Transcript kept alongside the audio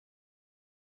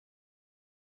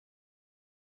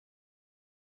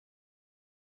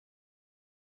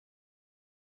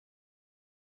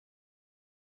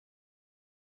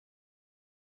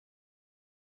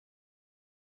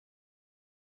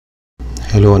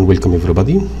Hello and welcome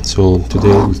everybody. So today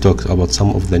we'll talk about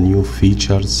some of the new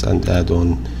features and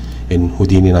add-on in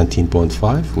Houdini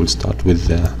 19.5. We'll start with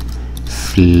the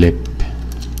flip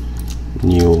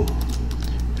new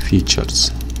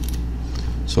features.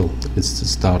 So let's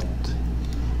start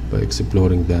by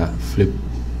exploring the flip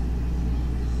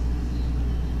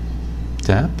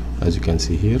tab, as you can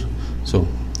see here. So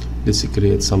let's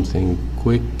create something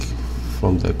quick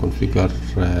from the configure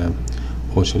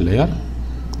ocean layer.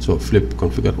 So flip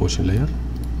configure ocean layer.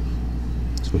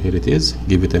 So here it is.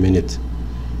 Give it a minute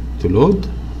to load,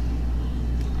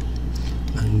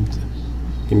 and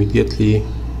immediately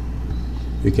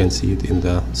we can see it in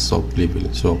the SOP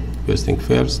level. So first thing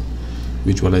first,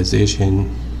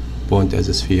 visualization, point as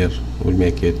a sphere. We'll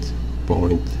make it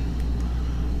point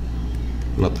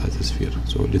not as a sphere.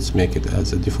 So let's make it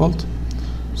as a default.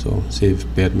 So save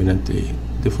permanently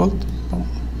default.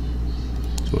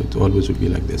 So it always will be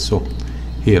like this. So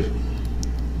here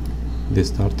they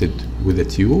started with a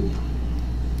tube,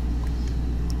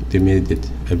 they made it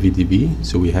a VDB,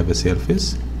 so we have a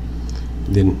surface,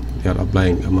 then they are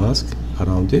applying a mask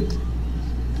around it.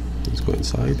 Let's go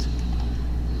inside.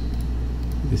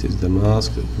 This is the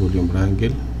mask, volume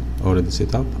wrangle already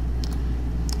set up,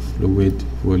 fluid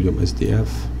volume SDF,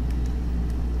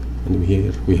 and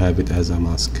here we have it as a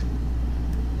mask.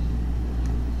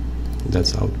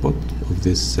 That's output of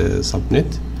this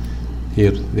subnet.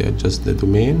 Here they adjust the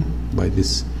domain by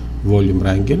this volume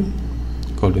wrangle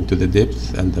according to the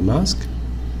depth and the mask.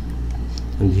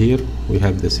 And here we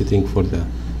have the setting for the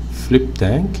flip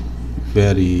tank,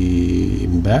 very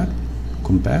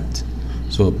compact.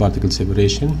 So particle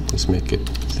separation, let's make it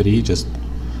 3 just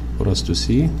for us to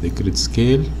see. The grid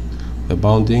scale, the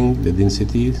bounding, the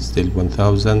density still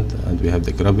 1000, and we have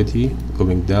the gravity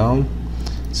going down,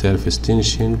 surface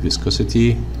tension,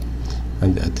 viscosity,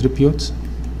 and the attributes.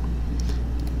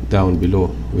 Down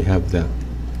below we have the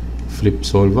flip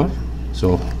solver.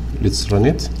 So let's run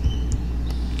it.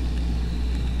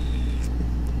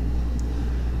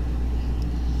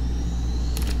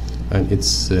 And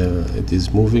it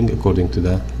is moving according to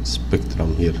the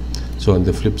spectrum here. So in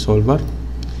the flip solver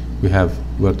we have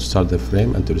where to start the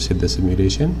frame and to reset the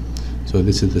simulation. So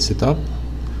this is the setup,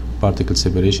 particle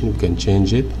separation, we can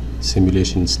change it,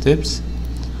 simulation steps,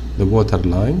 the water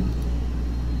line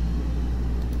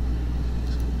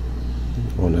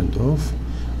on and off,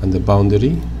 and the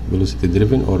boundary, velocity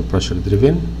driven or pressure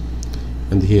driven.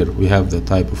 And here we have the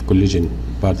type of collision,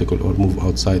 particle or move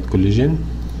outside collision,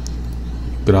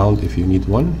 ground if you need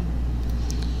one,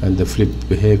 and the flip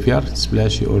behavior,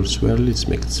 splashy or swirly. Let's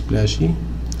make it splashy,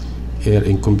 air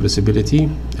incompressibility,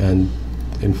 and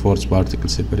enforce particle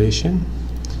separation.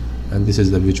 And this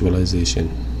is the visualization,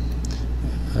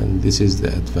 and this is the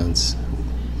advance.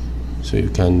 So you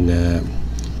can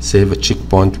save a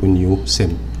checkpoint when you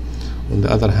sim. On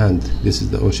the other hand, this is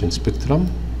the ocean spectrum.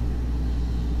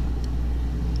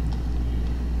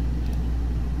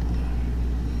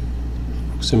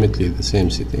 Approximately the same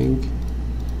setting.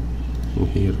 And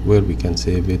here where we can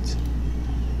save it,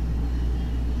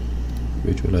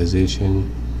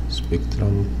 visualization,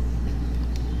 spectrum,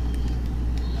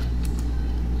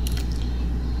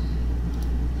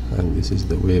 and this is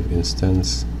the wave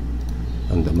instance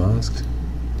and the mask.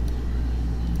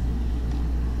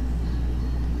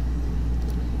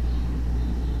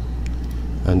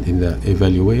 And in the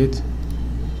evaluate,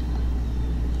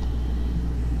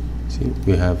 see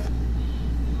we have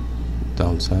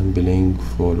downsampling,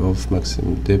 fall off,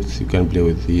 maximum depth. You can play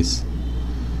with these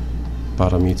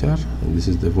parameter, and this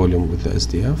is the volume with the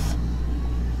SDF,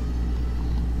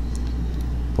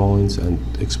 points, and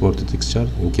export the texture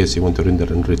in case you want to render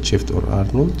in Redshift or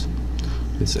Arnold.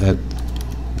 Let's add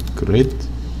grid,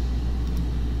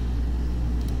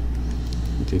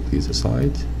 take these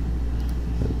aside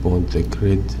and point the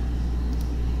grid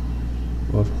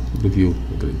or review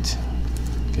grid.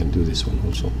 You can do this one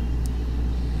also.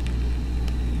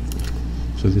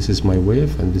 So this is my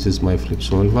wave and this is my flip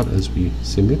solver as we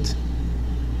sim it.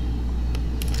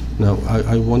 Now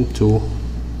I want to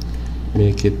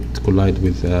make it collide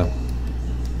with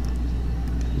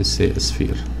let's say a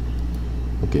sphere.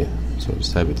 Okay, so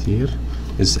let's have it here.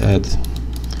 Let's add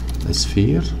a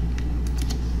sphere,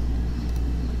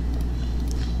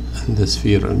 and the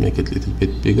sphere I'll make it a little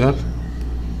bit bigger,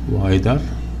 wider,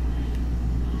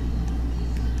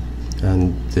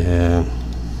 and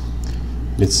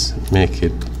let's make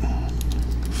it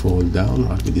fall down.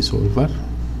 RBD solver,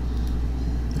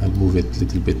 I'll move it a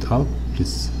little bit up.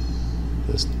 Let's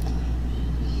just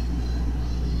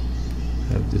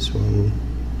have this one.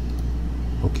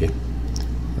 Okay,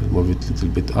 I'll move it a little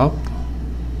bit up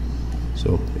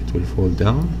so it will fall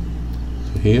down.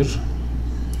 So here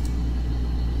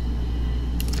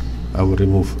I will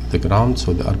remove the ground.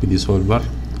 So the RBD solver,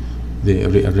 they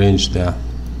rearrange the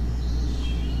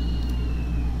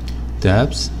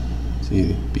tabs,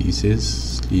 see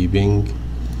pieces, sleeving,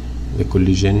 the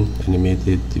collision,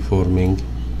 animated, deforming.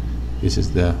 This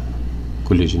is the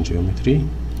collision geometry.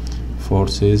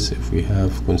 Forces, if we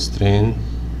have constraint,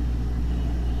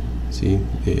 see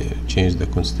they change the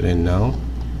constraint now.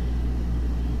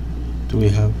 Do we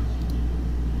have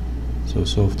so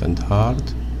soft and hard?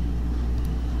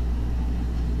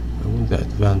 I want the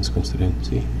advanced constraint.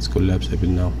 See, it's collapsible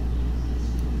now.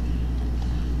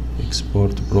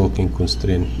 Export broken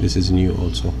constraint. This is new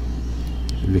also.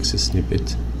 Fix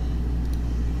snippet.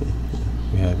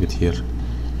 We have it here.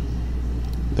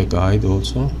 The guide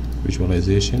also,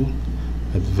 visualization,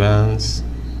 advanced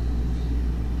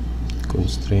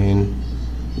constraint,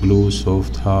 glue,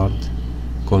 soft, hard,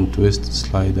 twist,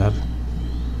 slider,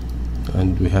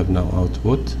 and we have now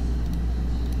output.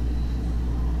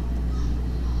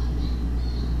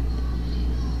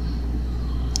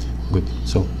 Good.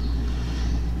 So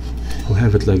we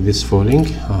have it like this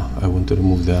falling. I want to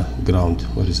remove the ground.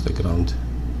 What is the ground?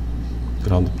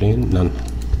 Ground plane? None.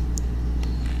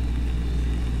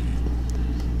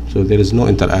 So there is no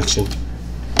interaction.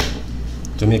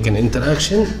 To make an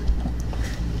interaction,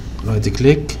 right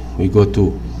click, we go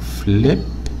to flip,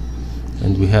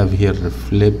 and we have here a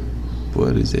flip.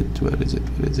 Where is it? Where is it?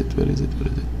 Where is it? Where is it? Where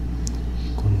is it?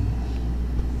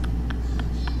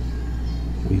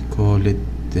 We call it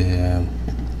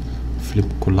flip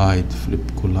collide.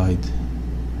 Flip collide.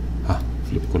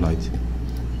 Flip collide.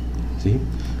 See,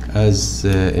 as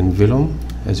in Vellum,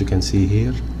 as you can see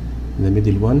here, in the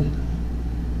middle one,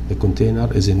 the container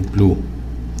is in blue.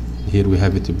 Here we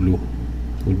have it blue.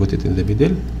 We'll put it in the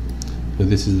middle. So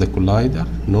this is the collider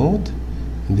node,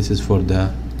 and this is for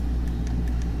the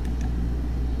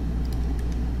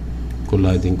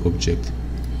colliding object.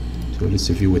 So let's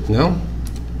view it now.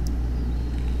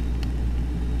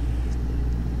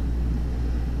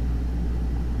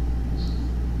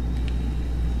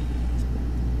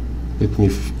 Let me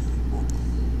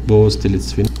pause till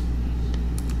it's finished.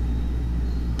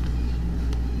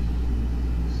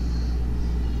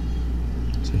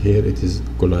 So here it is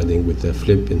colliding with the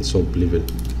flip in SOP level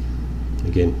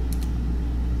again.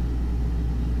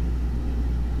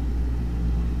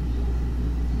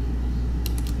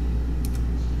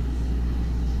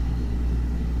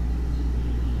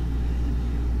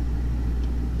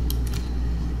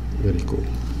 Very cool.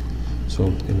 So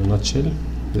in a nutshell,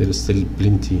 there is still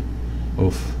plenty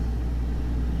of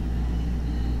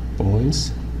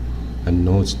points and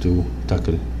nodes to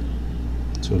tackle.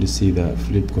 So let's see the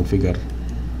flip configure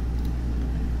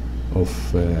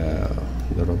of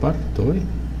the rubber toy.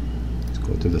 Let's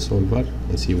go to the solver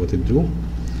and see what it do.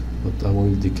 But I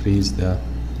will decrease the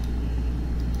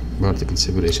vertical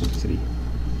separation to 3.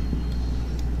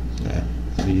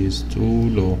 3 is too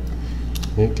low.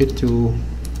 Make it 2.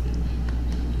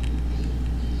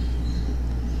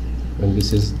 And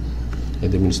this is a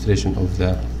demonstration of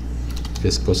the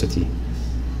viscosity.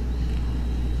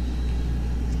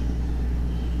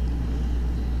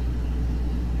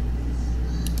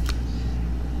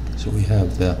 So we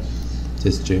have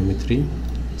this geometry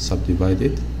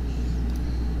subdivided,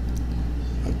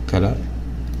 a color,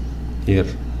 here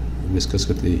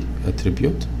viscosity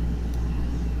attribute.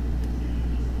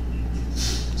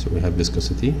 So we have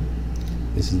viscosity.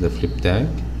 This is the flip tank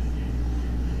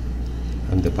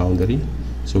and the boundary.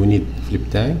 So we need flip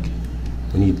tank,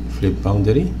 we need flip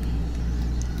boundary,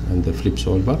 and the flip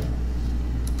solver.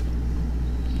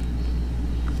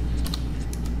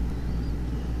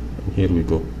 And here we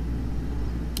go.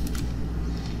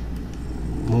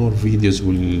 More videos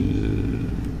will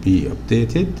be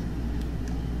updated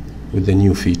with the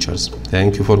new features.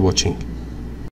 Thank you for watching.